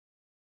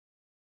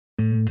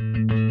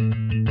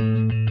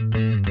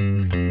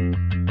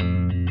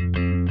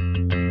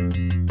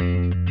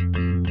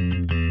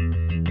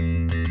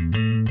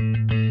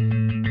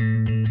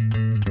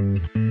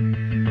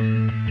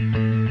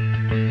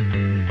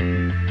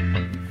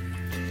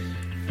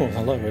Well,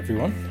 hello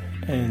everyone,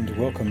 and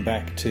welcome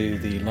back to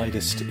the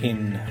latest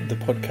in the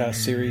podcast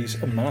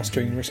series,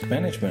 Mastering Risk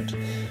Management.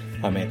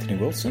 I'm Anthony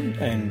Wilson,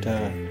 and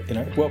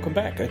welcome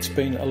back. It's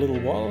been a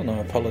little while, and I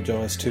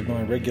apologise to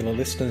my regular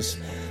listeners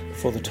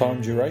for the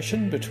time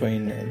duration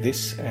between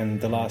this and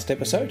the last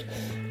episode.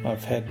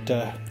 I've had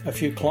a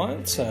few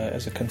clients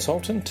as a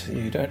consultant.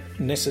 You don't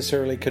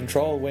necessarily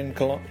control when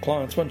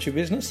clients want your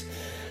business.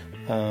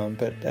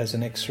 But as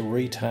an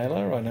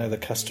ex-retailer, I know the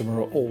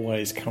customer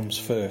always comes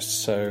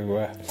first.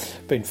 So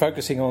been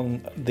focusing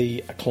on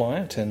the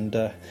client and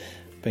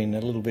been a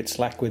little bit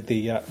slack with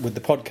the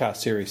podcast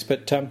series.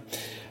 But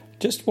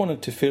just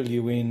wanted to fill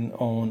you in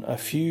on a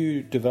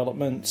few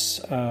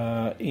developments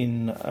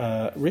in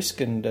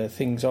risk and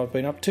things I've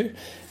been up to,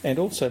 and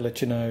also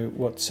let you know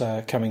what's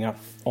coming up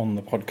on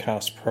the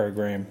podcast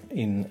program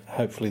in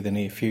hopefully the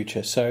near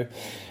future. So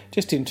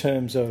just in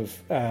terms of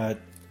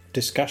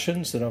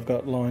discussions that I've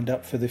got lined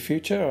up for the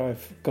future,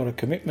 I've got a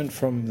commitment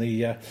from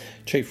the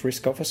Chief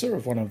Risk Officer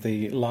of one of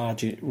the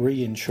large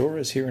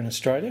reinsurers here in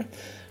Australia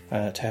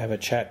to have a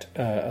chat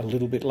a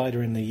little bit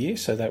later in the year,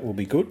 so that will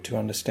be good to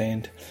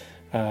understand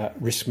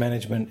risk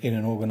management in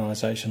an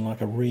organisation like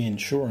a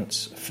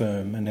reinsurance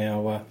firm. And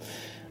now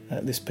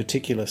this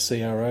particular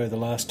CRO, the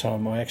last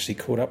time I actually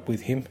caught up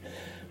with him,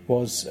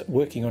 was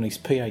working on his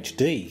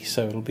PhD,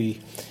 so it'll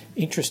be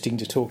interesting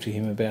to talk to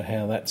him about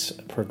how that's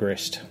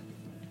progressed.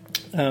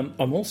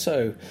 I'm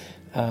also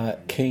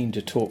keen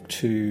to talk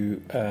to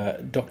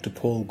Dr.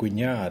 Paul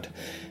Guignard.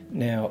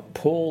 Now,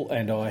 Paul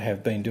and I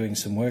have been doing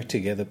some work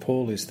together.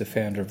 Paul is the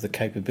founder of the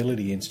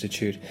Capability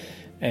Institute,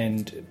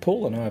 and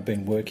Paul and I have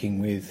been working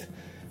with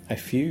a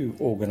few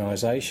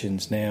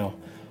organisations now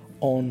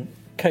on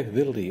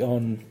capability,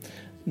 on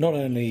not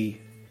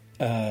only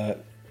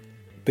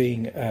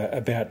being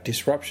about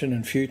disruption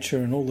and future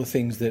and all the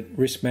things that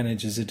risk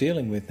managers are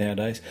dealing with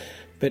nowadays,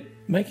 but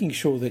making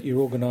sure that your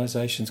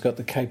organisation's got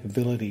the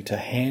capability to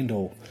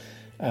handle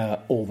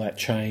all that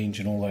change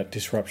and all that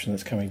disruption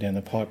that's coming down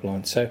the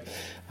pipeline. So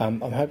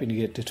I'm hoping to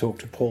get to talk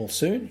to Paul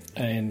soon,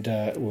 and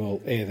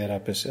we'll air that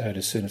up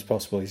as soon as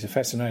possible. He's a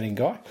fascinating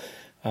guy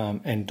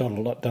and done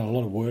a lot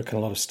of work and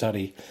a lot of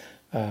study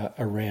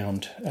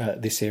around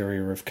this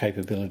area of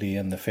capability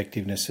and the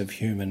effectiveness of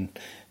human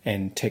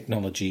and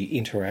technology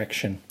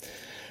interaction.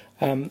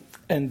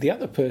 And the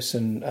other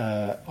person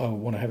I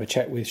want to have a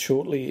chat with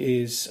shortly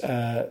is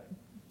a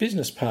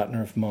business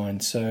partner of mine.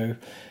 So,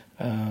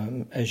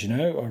 as you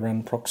know, I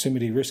run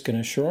Proximity Risk and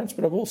Assurance,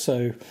 but I've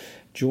also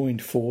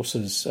joined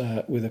forces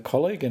with a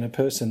colleague and a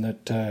person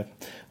that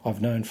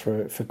I've known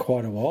for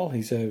quite a while.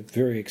 He's a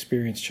very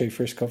experienced Chief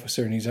Risk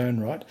Officer in his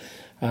own right,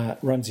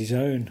 runs his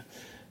own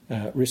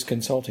risk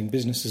consulting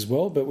business as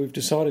well, but we've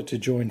decided to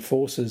join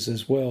forces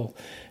as well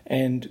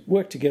and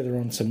work together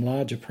on some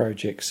larger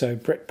projects. So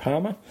Brett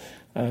Palmer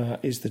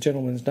is the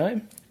gentleman's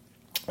name,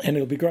 and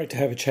it'll be great to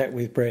have a chat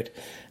with Brett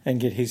and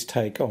get his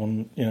take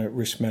on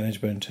risk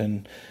management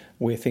and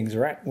where things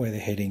are at, where they're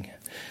heading.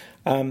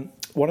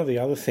 One of the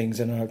other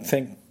things, and I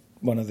think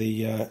one of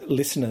the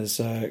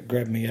listeners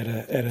grabbed me at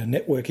a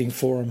networking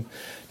forum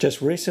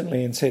just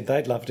recently and said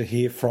they'd love to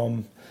hear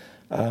from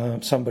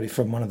somebody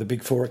from one of the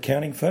big four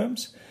accounting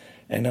firms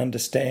and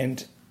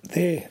understand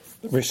their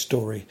risk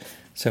story.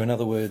 So in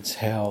other words,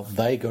 how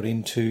they got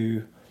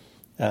into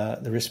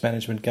the risk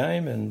management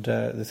game and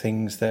the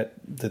things that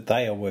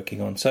they are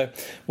working on. So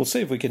we'll see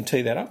if we can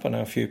tee that up. I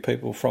know a few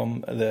people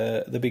from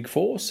the big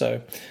four,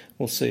 so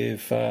we'll see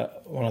if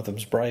one of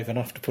them's brave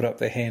enough to put up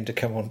their hand to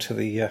come onto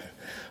the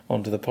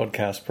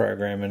podcast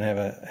program and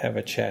have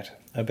a chat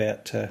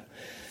about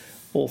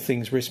all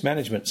things risk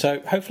management.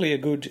 So hopefully a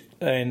good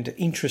and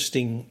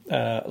interesting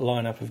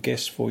lineup of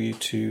guests for you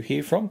to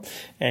hear from,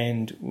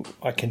 and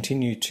I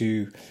continue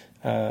to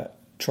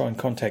try and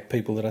contact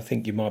people that I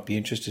think you might be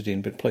interested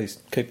in, but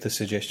please keep the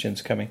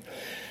suggestions coming.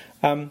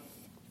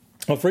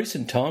 Of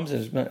recent times,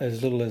 as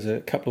little as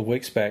a couple of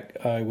weeks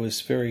back, I was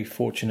very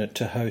fortunate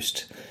to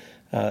host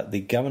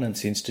the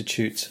Governance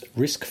Institute's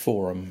Risk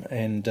Forum,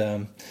 and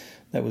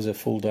that was a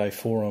full-day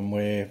forum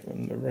where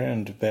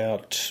around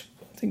about,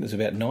 I think there's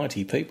about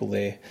 90 people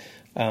there,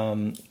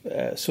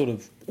 sort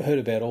of heard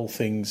about all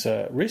things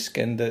risk,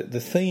 and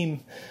the theme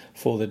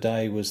for the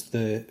day was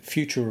the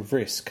future of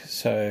risk.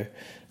 So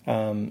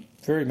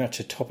very much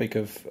a topic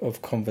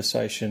of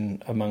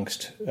conversation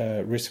amongst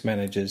risk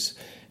managers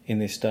in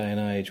this day and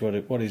age.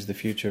 What is the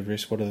future of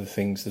risk? What are the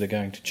things that are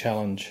going to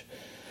challenge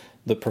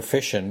the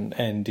profession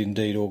and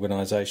indeed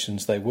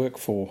organisations they work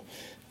for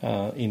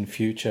in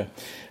future?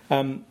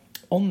 On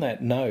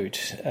that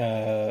note,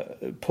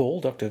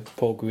 Dr.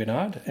 Paul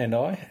Guignard and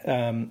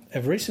I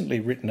have recently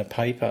written a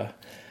paper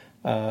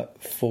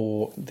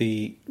for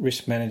the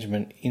Risk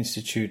Management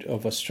Institute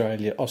of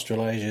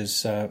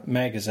Australasia's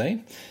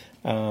magazine,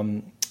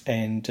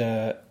 and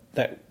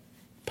that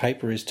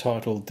paper is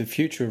titled The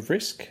Future of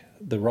Risk,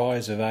 The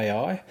Rise of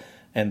AI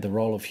and the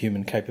Role of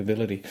Human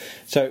Capability.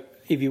 So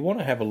if you want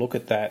to have a look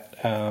at that,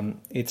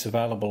 it's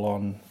available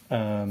on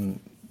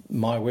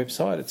my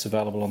website. It's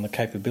available on the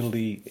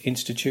Capability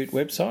Institute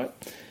website,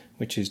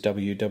 which is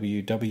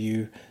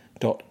www.capability.com.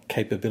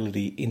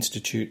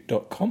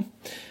 www.capabilityinstitute.com.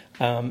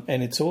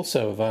 And it's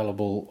also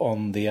available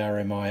on the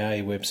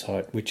RMIA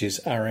website, which is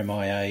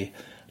rmia.org.au.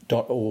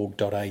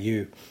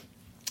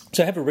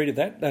 So have a read of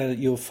that.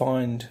 You'll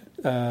find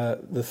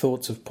the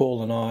thoughts of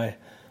Paul and I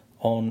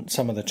on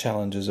some of the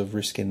challenges of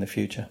risk in the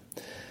future.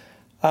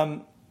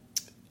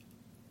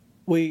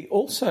 We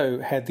also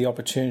had the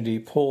opportunity,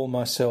 Paul,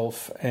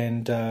 myself,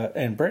 and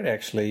Brett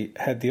actually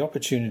had the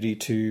opportunity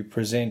to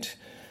present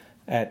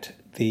at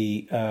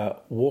the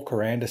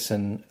Walker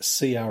Anderson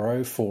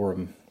CRO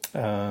Forum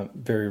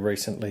very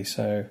recently.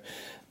 So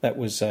that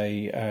was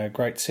a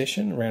great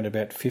session, around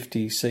about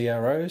 50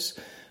 CROs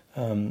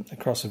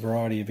across a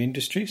variety of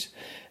industries.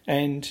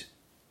 And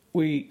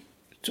we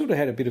sort of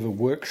had a bit of a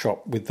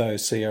workshop with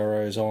those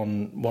CROs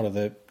on what are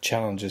the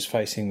challenges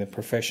facing the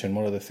profession,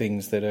 what are the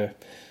things that are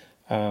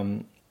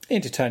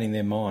entertaining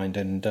their mind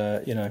and,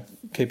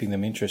 keeping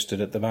them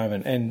interested at the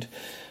moment. And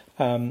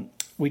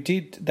we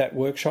did that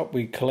workshop.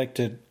 We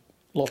collected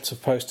lots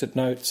of post-it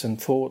notes and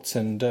thoughts,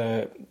 and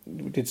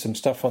we did some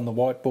stuff on the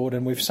whiteboard,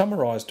 and we've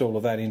summarised all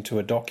of that into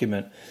a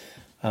document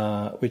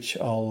which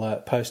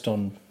I'll post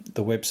on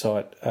the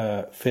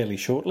website fairly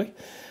shortly.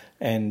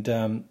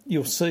 And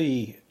you'll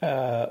see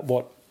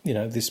what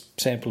this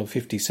sample of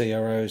 50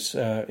 CROs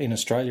in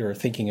Australia are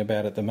thinking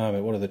about at the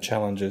moment. What are the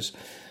challenges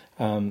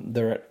that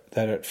are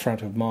at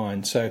front of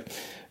mind? So,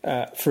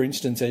 for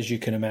instance, as you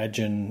can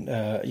imagine,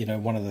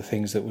 one of the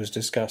things that was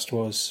discussed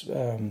was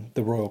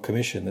the Royal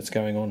Commission that's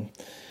going on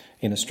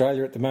in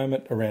Australia at the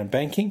moment around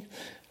banking.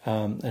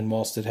 And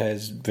whilst it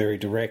has very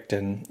direct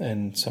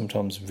and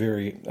sometimes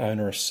very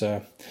onerous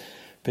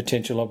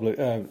potential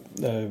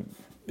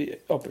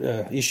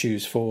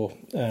issues for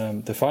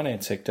the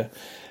finance sector,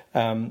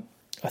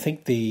 I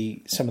think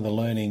some of the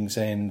learnings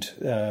and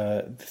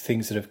the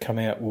things that have come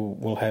out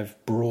will have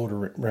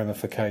broader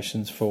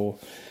ramifications for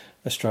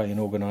Australian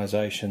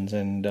organisations.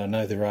 And I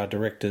know there are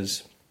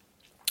directors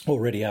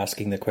already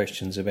asking the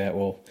questions about,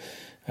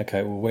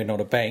 we're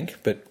not a bank,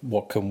 but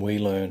what can we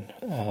learn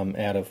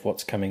out of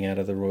what's coming out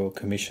of the Royal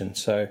Commission?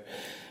 So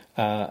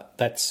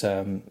that's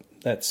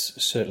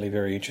certainly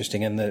very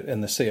interesting. And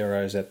the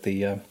CROs at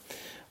the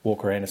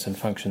Walker Anderson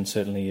function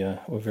certainly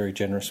were very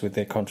generous with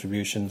their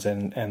contributions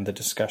and the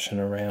discussion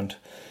around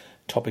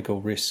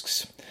topical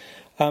risks.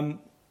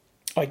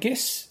 I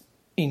guess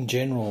in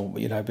general,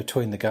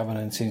 between the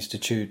Governance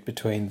Institute,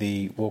 between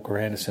the Walker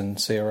Anderson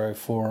CRO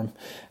Forum,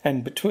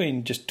 and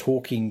between just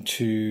talking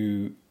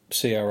to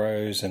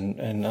CROs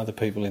and other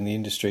people in the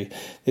industry,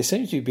 there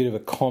seems to be a bit of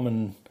a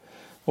common,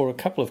 or a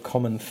couple of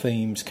common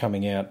themes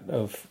coming out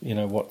of,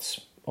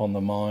 what's on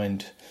the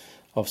mind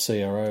of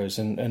CROs.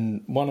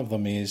 And one of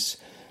them is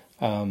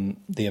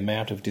the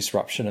amount of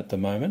disruption at the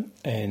moment,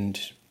 and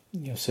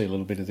you'll see a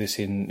little bit of this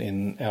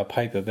in our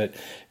paper, but,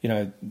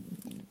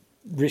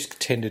 risk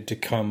tended to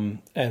come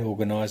at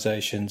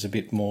organisations a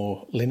bit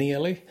more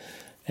linearly,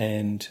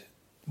 and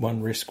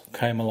one risk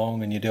came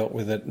along and you dealt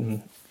with it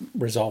and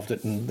resolved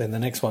it, and then the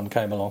next one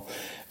came along.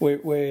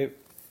 We're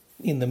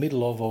in the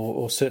middle of,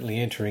 or certainly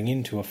entering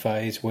into a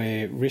phase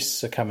where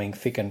risks are coming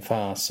thick and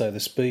fast, so the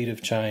speed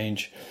of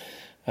change,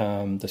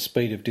 the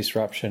speed of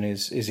disruption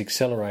is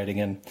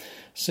accelerating, and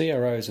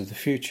CROs of the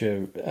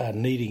future are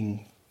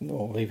needing,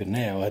 or even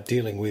now, are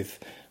dealing with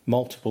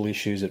multiple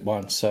issues at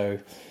once. So,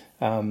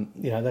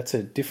 that's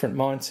a different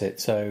mindset.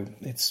 So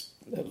it's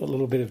a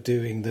little bit of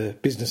doing the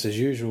business as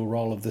usual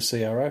role of the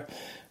CRO,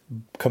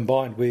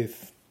 combined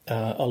with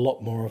a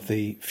lot more of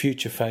the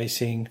future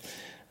facing,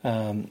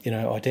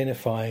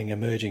 identifying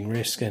emerging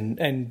risk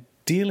and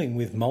dealing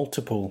with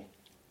multiple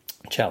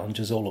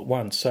challenges all at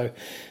once. So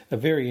a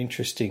very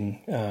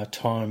interesting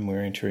time we're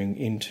entering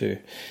into.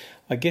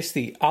 I guess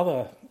the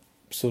other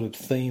sort of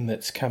theme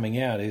that's coming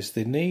out is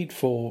the need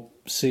for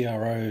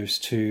CROs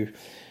to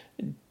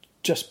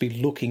just be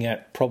looking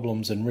at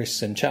problems and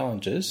risks and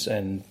challenges,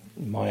 and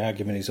my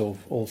argument is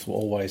also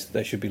always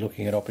they should be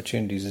looking at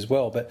opportunities as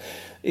well, but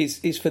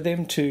is for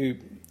them to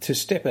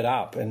step it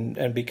up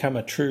and become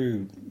a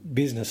true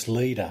business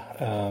leader,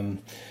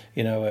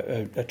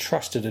 a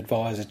trusted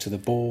advisor to the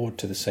board,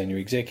 to the senior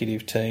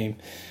executive team,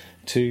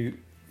 to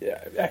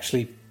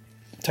actually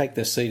take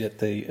the seat at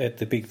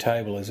the big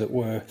table, as it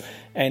were,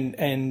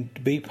 and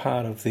be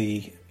part of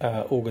the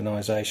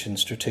organisation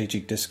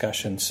strategic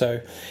discussion.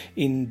 So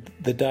in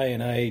the day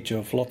and age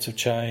of lots of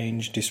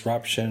change,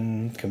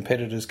 disruption,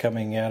 competitors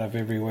coming out of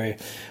everywhere,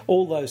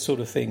 all those sort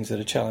of things that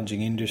are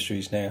challenging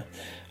industries now,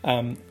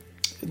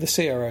 the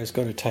CRO's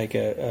got to take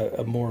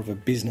a more of a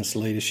business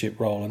leadership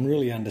role and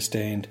really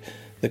understand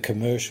the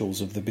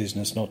commercials of the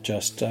business, not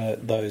just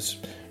those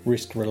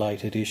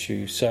risk-related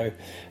issues. So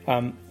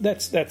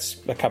that's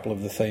a couple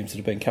of the themes that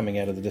have been coming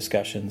out of the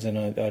discussions,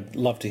 and I'd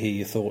love to hear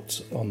your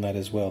thoughts on that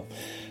as well.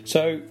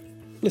 So,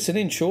 listen,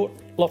 in short,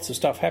 lots of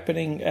stuff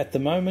happening at the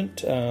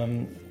moment.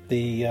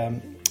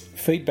 The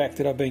feedback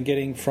that I've been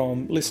getting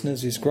from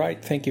listeners is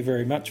great. Thank you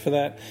very much for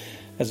that.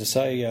 As I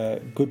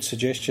say, good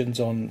suggestions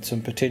on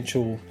some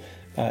potential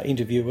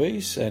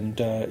interviewees, and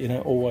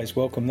always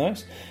welcome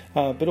those.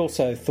 But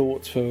also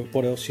thoughts for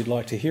what else you'd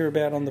like to hear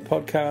about on the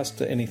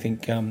podcast, anything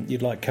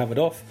you'd like covered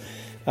off,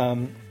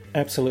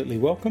 absolutely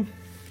welcome,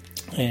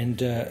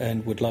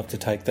 and would love to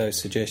take those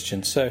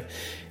suggestions. So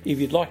if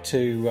you'd like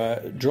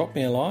to drop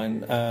me a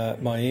line,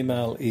 my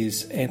email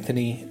is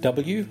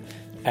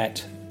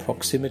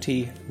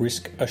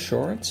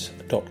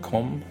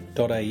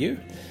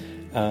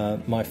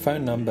anthony.w@proximityriskassurance.com.au. My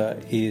phone number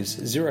is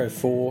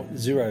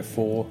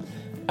 0404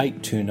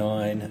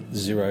 829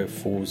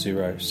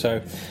 040.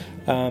 So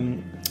I'll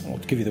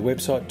give you the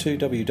website too,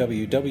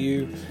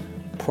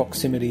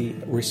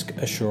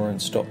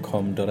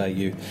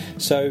 www.proximityriskassurance.com.au.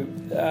 So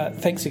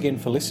thanks again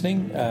for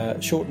listening.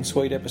 Short and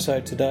sweet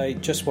episode today.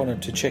 Just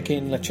wanted to check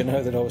in, let you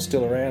know that I was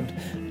still around.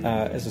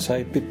 As I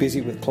say, a bit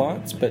busy with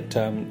clients, but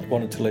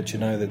wanted to let you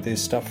know that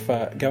there's stuff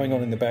going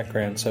on in the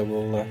background. So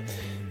we'll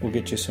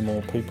get you some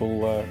more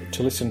people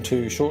to listen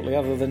to shortly,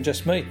 other than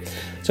just me.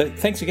 So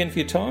thanks again for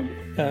your time.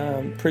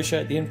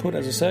 Appreciate the input,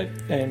 as I say,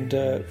 and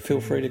feel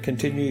free to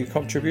continue your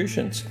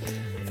contributions.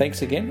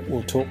 Thanks again.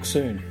 We'll talk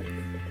soon.